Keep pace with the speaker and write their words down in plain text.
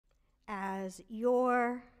as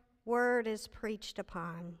your word is preached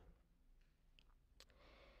upon.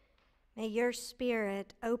 May your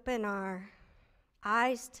Spirit open our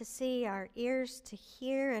eyes to see, our ears to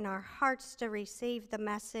hear, and our hearts to receive the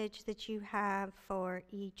message that you have for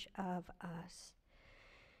each of us.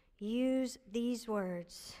 Use these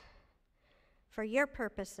words for your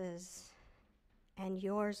purposes and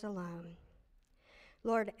yours alone.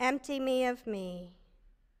 Lord, empty me of me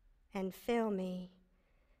and fill me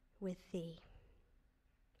with thee.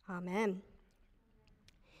 Amen.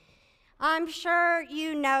 I'm sure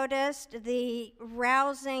you noticed the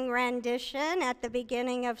rousing rendition at the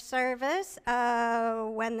beginning of service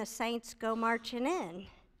when the saints go marching in.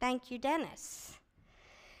 Thank you, Dennis.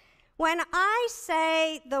 When I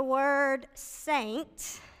say the word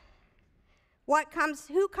saint,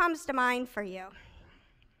 who comes to mind for you?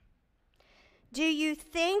 Do you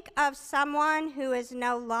think of someone who is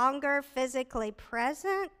no longer physically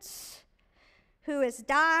present, who has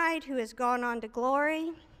died, who has gone on to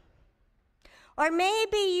glory? Or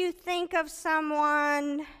maybe you think of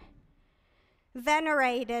someone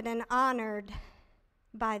venerated and honored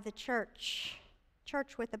by the church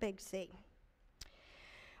with a big C.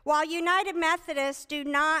 While United Methodists do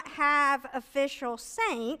not have official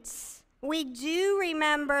saints, we do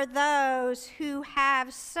remember those who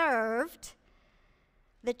have served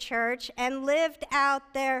the church and lived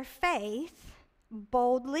out their faith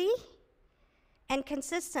boldly and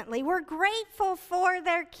consistently. We're grateful for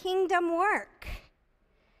their kingdom work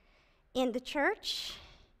in the church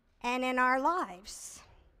and in our lives.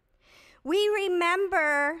 We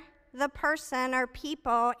remember the person or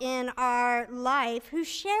people in our life who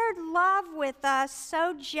shared love with us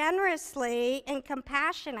so generously and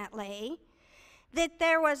compassionately that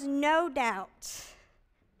there was no doubt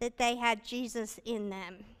that they had Jesus in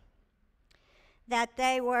them, that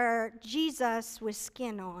they were Jesus with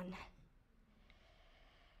skin on.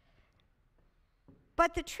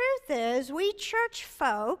 But the truth is, we church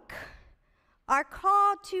folk are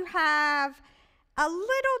called to have a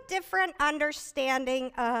little different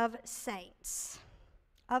understanding of saints,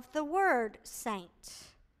 of the word saint.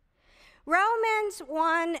 Romans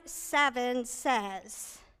 1:7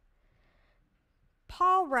 says,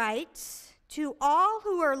 Paul writes, to all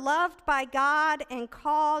who are loved by God and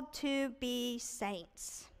called to be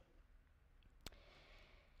saints.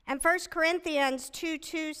 And 1 Corinthians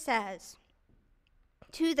 2:2 says,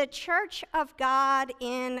 to the church of God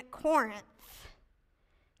in Corinth,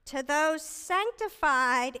 to those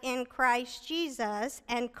sanctified in Christ Jesus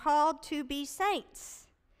and called to be saints,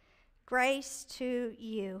 grace to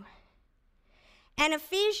you. And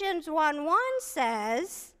Ephesians 1:1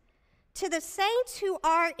 says, to the saints who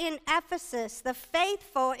are in Ephesus, the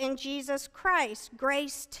faithful in Jesus Christ,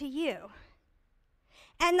 grace to you.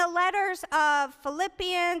 And the letters of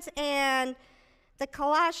Philippians and the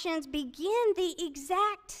Colossians begin the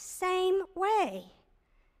exact same way,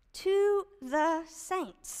 to the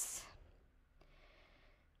saints.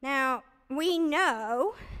 Now, we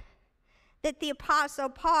know that the Apostle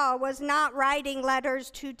Paul was not writing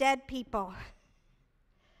letters to dead people.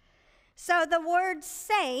 So the word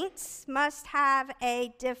saints must have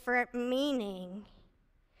a different meaning.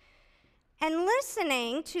 And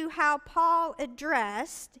listening to how Paul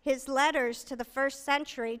addressed his letters to the first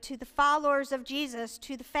century, to the followers of Jesus,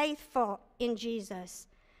 to the faithful in Jesus,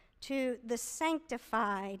 to the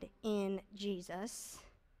sanctified in Jesus,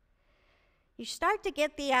 you start to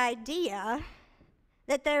get the idea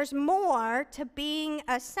that there's more to being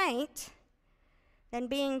a saint than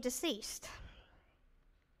being deceased.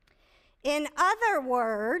 In other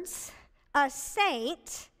words, a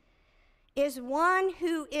saint is one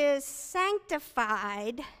who is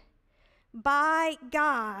sanctified by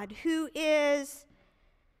God, who is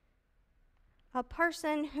a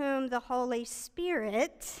person whom the Holy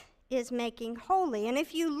Spirit is making holy. And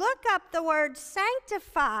if you look up the word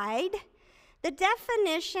sanctified, the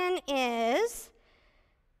definition is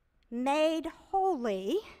made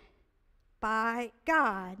holy by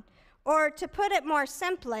God. Or to put it more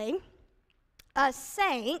simply, a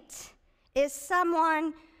saint is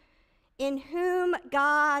someone in whom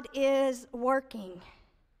God is working.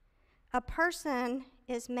 A person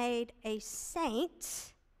is made a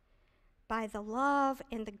saint by the love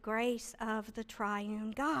and the grace of the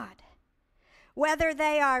triune God. Whether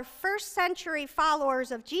they are first century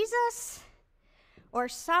followers of Jesus or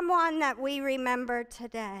someone that we remember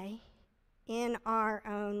today in our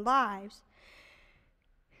own lives.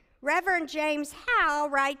 Reverend James Howe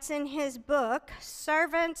writes in his book,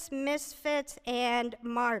 Servants, Misfits, and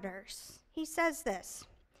Martyrs. He says this,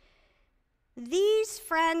 these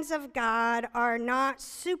friends of God are not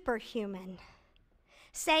superhuman.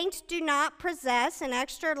 Saints do not possess an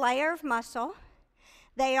extra layer of muscle.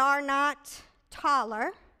 They are not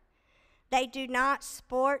taller. They do not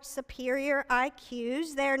sport superior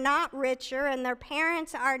IQs. They're not richer, and their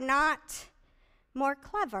parents are not more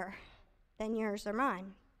clever than yours or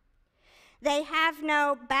mine. They have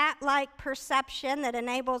no bat-like perception that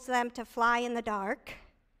enables them to fly in the dark.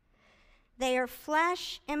 They are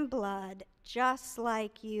flesh and blood, just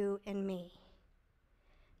like you and me.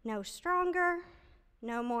 No stronger,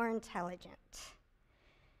 no more intelligent.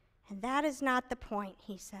 And that is not the point,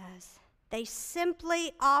 he says. They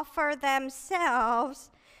simply offer themselves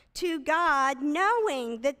to God,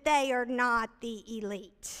 knowing that they are not the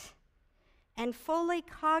elite, and fully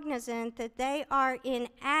cognizant that they are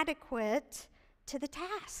inadequate to the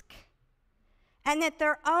task, and that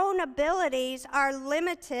their own abilities are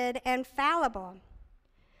limited and fallible.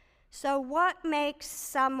 So what makes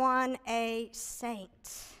someone a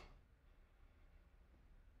saint?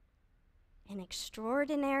 An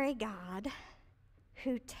extraordinary God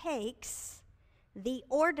who takes the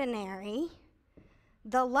ordinary,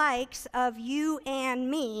 the likes of you and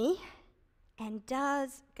me, and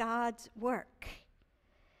does God's work.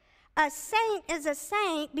 A saint is a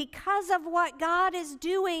saint because of what God is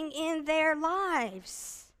doing in their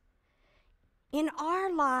lives, in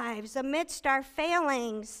our lives, amidst our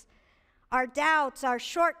failings, our doubts, our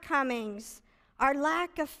shortcomings, our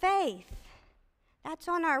lack of faith. That's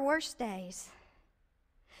on our worst days.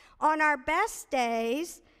 On our best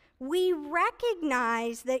days, we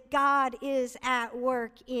recognize that God is at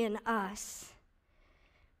work in us.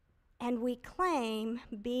 And we claim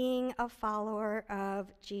being a follower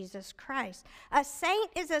of Jesus Christ. A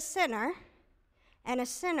saint is a sinner, and a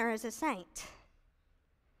sinner is a saint.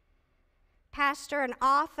 Pastor and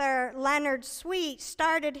author Leonard Sweet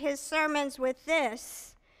started his sermons with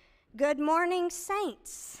this: "Good morning,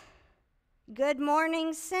 saints. Good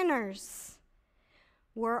morning, sinners.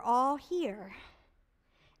 We're all here,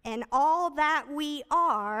 and all that we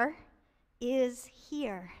are is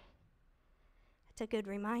here." That's a good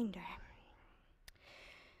reminder.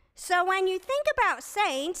 So when you think about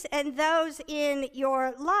saints and those in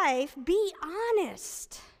your life, be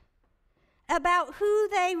honest about who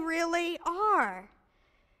they really are.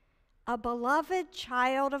 A beloved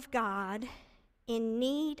child of God in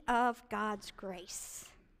need of God's grace.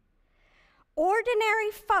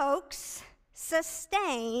 Ordinary folks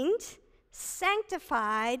sustained,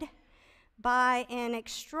 sanctified by an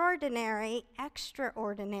extraordinary,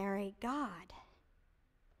 extraordinary God.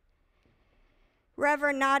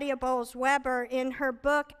 Reverend Nadia Bowles-Weber, in her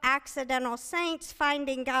book, Accidental Saints,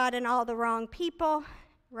 Finding God in All the Wrong People,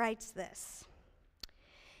 writes this: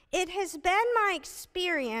 "It has been my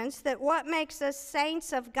experience that what makes us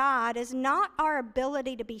saints of God is not our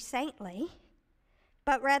ability to be saintly,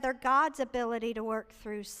 but rather God's ability to work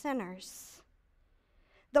through sinners.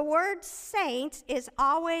 The word saint is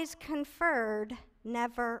always conferred,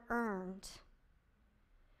 never earned.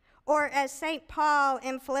 Or as St. Paul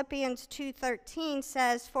in Philippians 2:13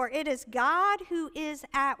 says, 'For it is God who is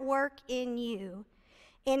at work in you,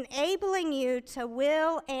 enabling you to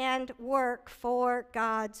will and work for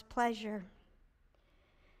God's pleasure.'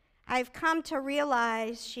 I've come to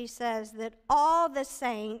realize," she says, "that all the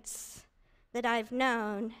saints that I've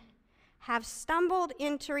known have stumbled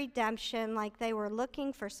into redemption like they were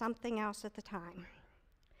looking for something else at the time.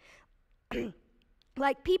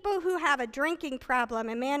 Like people who have a drinking problem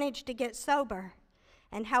and manage to get sober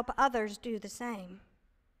and help others do the same.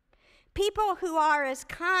 People who are as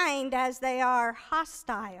kind as they are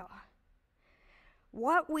hostile.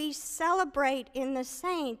 What we celebrate in the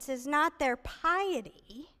saints is not their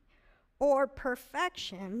piety or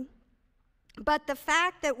perfection, but the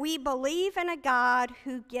fact that we believe in a God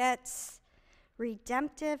who gets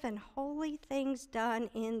redemptive and holy things done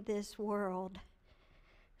in this world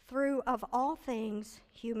through, of all things,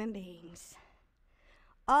 human beings,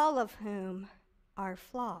 all of whom are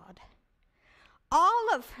flawed.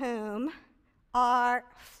 All of whom are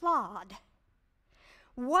flawed.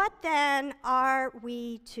 What then are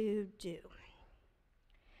we to do?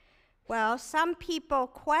 Well, some people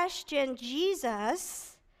question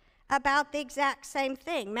Jesus about the exact same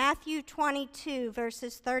thing. Matthew 22,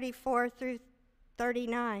 verses 34 through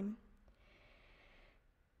 39.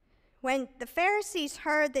 When the Pharisees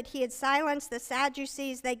heard that he had silenced the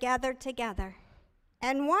Sadducees, they gathered together.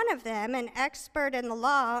 And one of them, an expert in the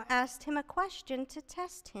law, asked him a question to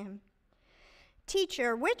test him.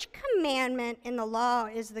 "Teacher, which commandment in the law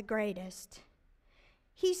is the greatest?"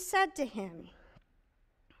 He said to him,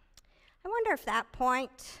 I wonder if that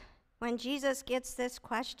point, when Jesus gets this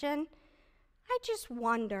question, I just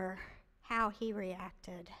wonder how he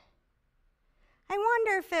reacted. I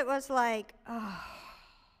wonder if it was like, oh.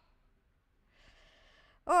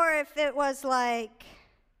 Or if it was like,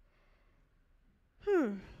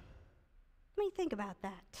 let me think about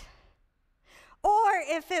that. Or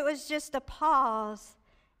if it was just a pause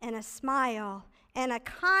and a smile and a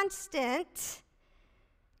constant,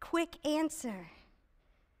 quick answer.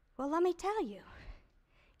 Well, let me tell you.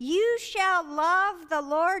 You shall love the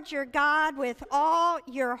Lord your God with all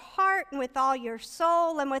your heart and with all your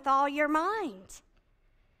soul and with all your mind.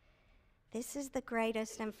 This is the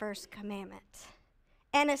greatest and first commandment.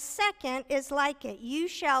 And a second is like it. You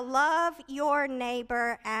shall love your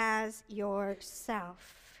neighbor as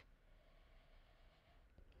yourself.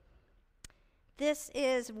 This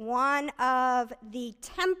is one of the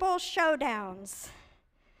temple showdowns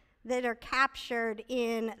that are captured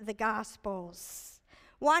in the Gospels.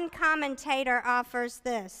 One commentator offers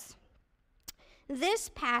this. This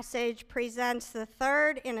passage presents the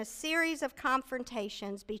third in a series of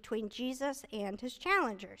confrontations between Jesus and his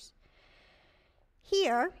challengers.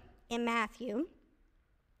 Here in Matthew,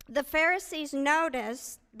 the Pharisees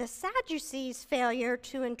notice the Sadducees' failure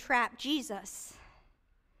to entrap Jesus,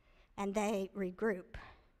 and they regroup.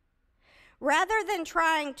 Rather than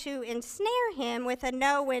trying to ensnare him with a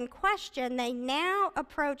no-win question, they now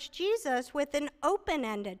approach Jesus with an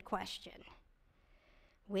open-ended question.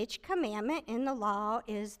 Which commandment in the law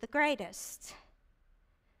is the greatest?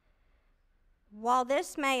 While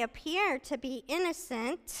this may appear to be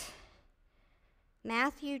innocent,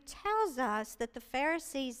 Matthew tells us that the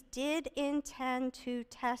Pharisees did intend to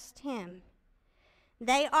test him.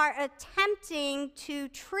 They are attempting to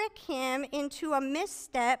trick him into a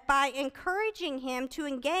misstep by encouraging him to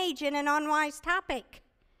engage in an unwise topic.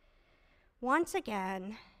 Once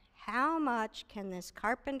again, how much can this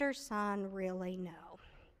carpenter's son really know?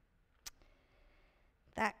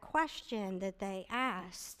 That question that they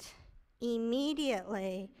asked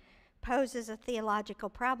immediately poses a theological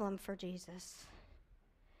problem for Jesus.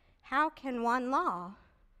 How can one law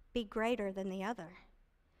be greater than the other?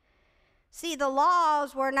 See, the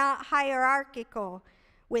laws were not hierarchical,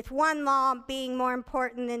 with one law being more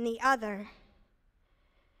important than the other.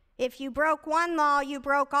 If you broke one law, you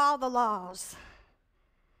broke all the laws.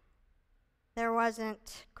 There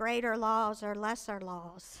wasn't greater laws or lesser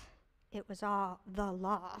laws. It was all the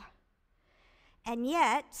law. And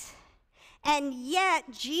yet,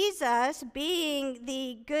 Jesus, being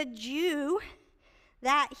the good Jew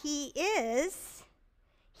that he is,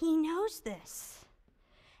 he knows this.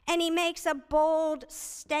 And he makes a bold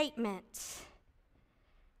statement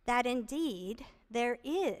that indeed there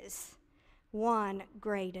is one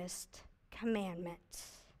greatest commandment.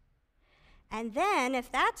 And then,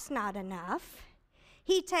 if that's not enough,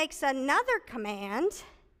 he takes another command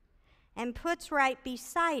and puts right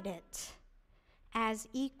beside it as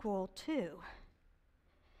equal to.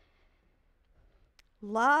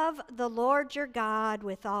 Love the Lord your God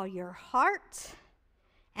with all your heart,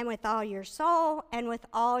 and with all your soul, and with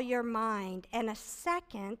all your mind. And a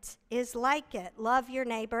second is like it. Love your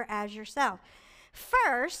neighbor as yourself.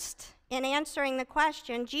 First, in answering the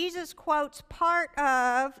question, Jesus quotes part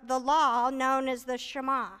of the law known as the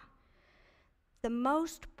Shema, the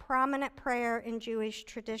most prominent prayer in Jewish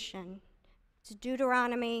tradition. It's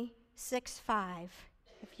Deuteronomy 6:5,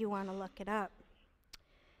 if you want to look it up.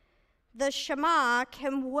 The Shema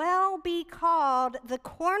can well be called the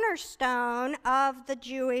cornerstone of the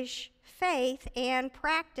Jewish faith and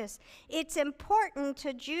practice. Its importance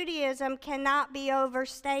to Judaism cannot be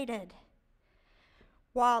overstated.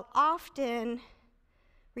 While often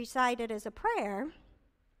recited as a prayer,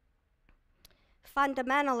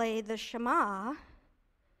 fundamentally the Shema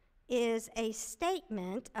is a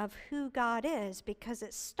statement of who God is, because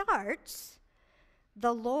it starts,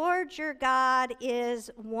 the Lord your God is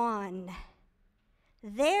one.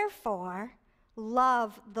 Therefore,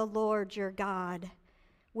 love the Lord your God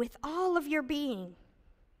with all of your being.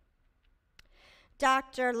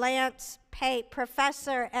 Dr. Lance Pate,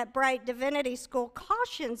 professor at Bright Divinity School,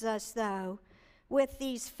 cautions us, though, with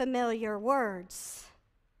these familiar words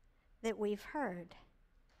that we've heard.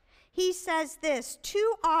 He says this: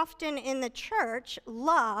 too often in the church,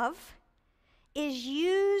 love is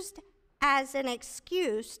used as an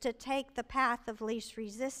excuse to take the path of least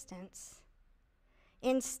resistance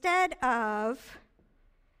instead of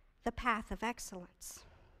the path of excellence.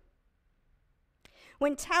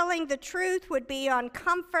 When telling the truth would be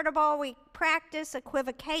uncomfortable, we practice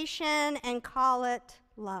equivocation and call it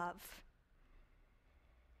love.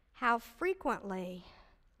 How frequently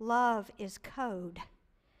love is code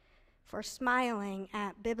for smiling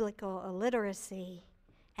at biblical illiteracy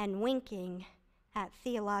and winking at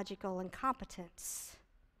theological incompetence.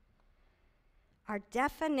 our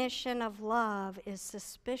definition of love is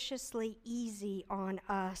suspiciously easy on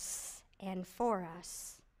us and for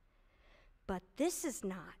us. But this is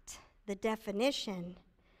not the definition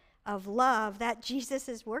of love that Jesus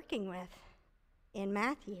is working with in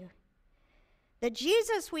Matthew. The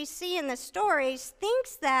Jesus we see in the stories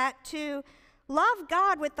thinks that to love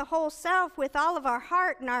God with the whole self, with all of our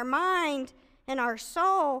heart and our mind and our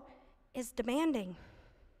soul, is demanding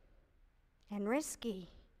and risky.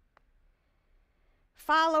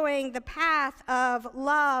 Following the path of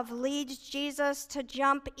love leads Jesus to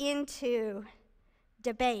jump into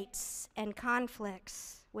debates and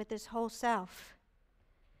conflicts with his whole self.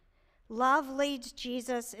 Love leads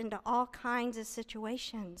Jesus into all kinds of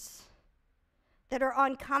situations that are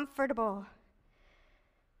uncomfortable,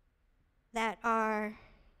 that are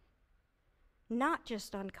not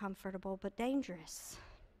just uncomfortable, but dangerous.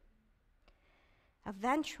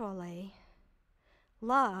 Eventually,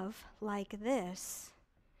 love like this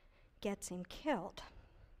gets him killed.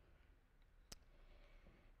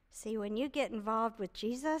 See, when you get involved with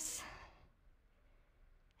Jesus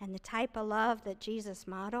and the type of love that Jesus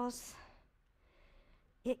models,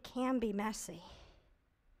 it can be messy.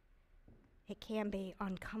 It can be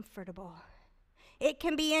uncomfortable. It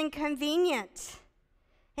can be inconvenient.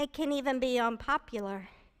 It can even be unpopular.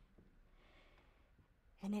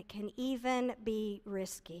 And it can even be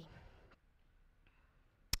risky.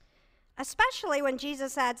 Especially when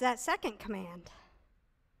Jesus adds that second command.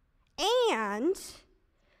 And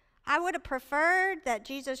I would have preferred that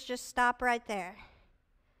Jesus just stop right there.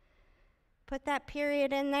 Put that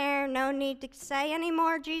period in there. No need to say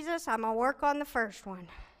anymore, Jesus. I'm going to work on the first one.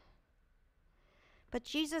 But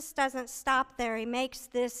Jesus doesn't stop there. He makes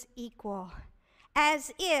this equal,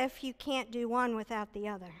 as if you can't do one without the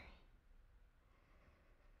other.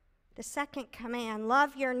 The second command,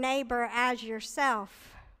 love your neighbor as yourself,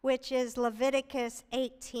 which is Leviticus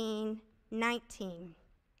 18:19.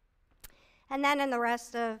 And then in the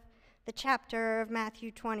rest of the chapter of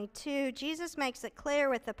Matthew 22, Jesus makes it clear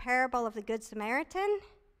with the parable of the Good Samaritan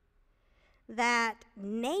that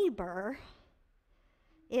neighbor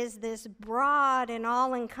is this broad and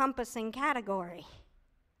all-encompassing category.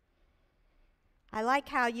 I like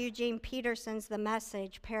how Eugene Peterson's The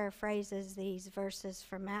Message paraphrases these verses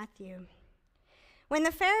from Matthew. When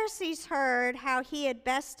the Pharisees heard how he had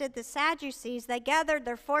bested the Sadducees, they gathered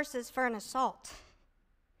their forces for an assault.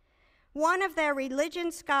 One of their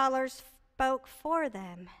religion scholars spoke for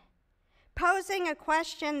them, posing a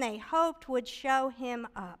question they hoped would show him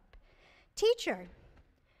up. Teacher,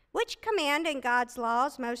 which command in God's law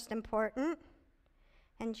is most important?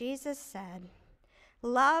 And Jesus said,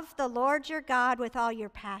 love the Lord your God with all your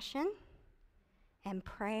passion and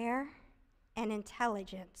prayer and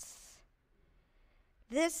intelligence.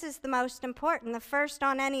 This is the most important, the first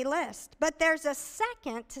on any list. But there's a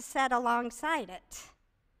second to set alongside it.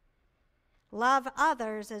 Love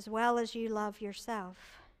others as well as you love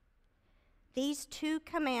yourself. These two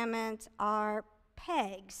commandments are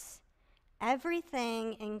pegs.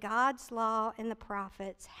 Everything in God's law and the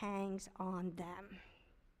prophets hangs on them.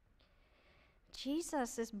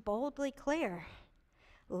 Jesus is boldly clear.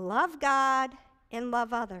 Love God and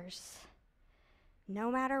love others,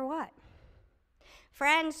 no matter what.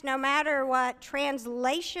 Friends, no matter what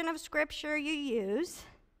translation of Scripture you use,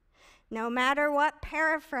 no matter what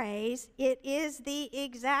paraphrase, it is the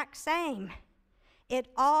exact same. It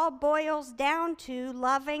all boils down to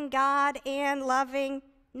loving God and loving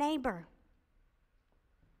neighbor.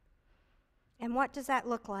 And what does that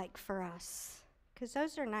look like for us? Because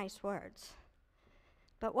those are nice words.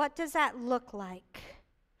 But what does that look like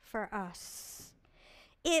for us?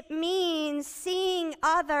 It means seeing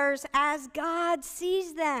others as God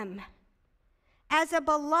sees them, as a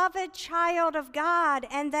beloved child of God,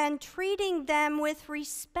 and then treating them with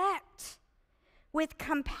respect, with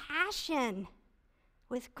compassion,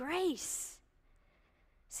 with grace.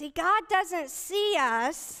 See, God doesn't see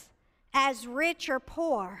us as rich or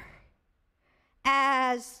poor,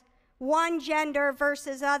 as one gender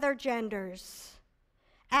versus other genders,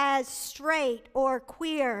 as straight or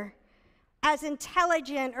queer, as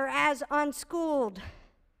intelligent or as unschooled.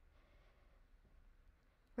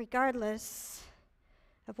 Regardless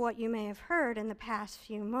of what you may have heard in the past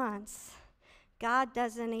few months, God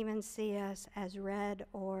doesn't even see us as red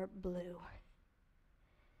or blue.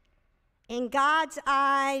 In God's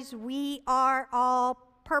eyes, we are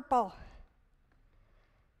all purple.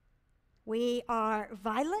 We are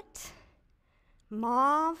violet,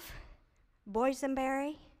 mauve,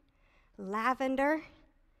 boysenberry, lavender,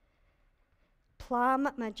 plum,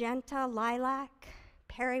 magenta, lilac,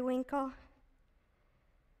 periwinkle,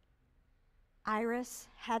 iris,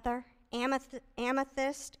 heather,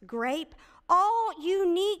 amethyst, grape, all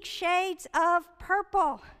unique shades of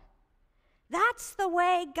purple. That's the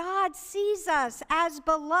way God sees us as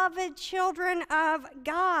beloved children of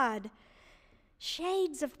God.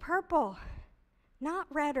 Shades of purple, not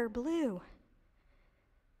red or blue.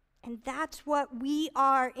 And that's what we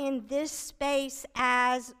are in this space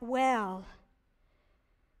as well.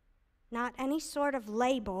 Not any sort of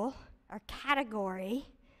label or category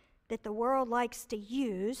that the world likes to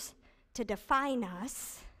use to define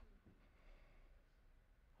us.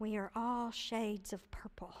 We are all shades of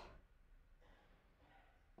purple.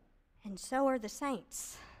 And so are the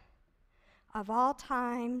saints of all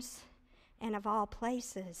times and of all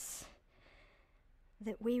places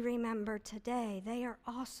that we remember today. They are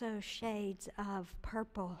also shades of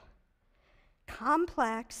purple.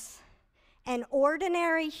 Complex and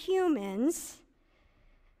ordinary humans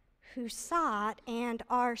who sought and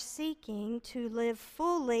are seeking to live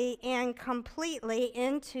fully and completely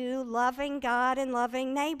into loving God and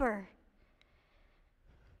loving neighbor.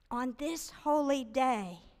 On this holy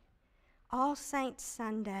day, All Saints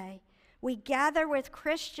Sunday, we gather with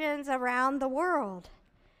Christians around the world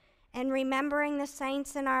and remembering the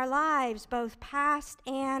saints in our lives, both past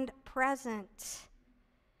and present.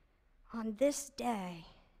 On this day,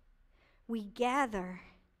 we gather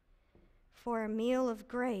for a meal of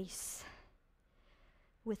grace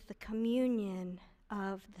with the communion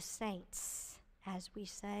of the saints, as we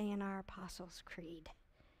say in our Apostles' Creed.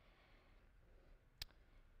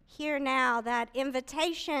 Hear now that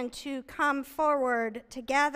invitation to come forward together.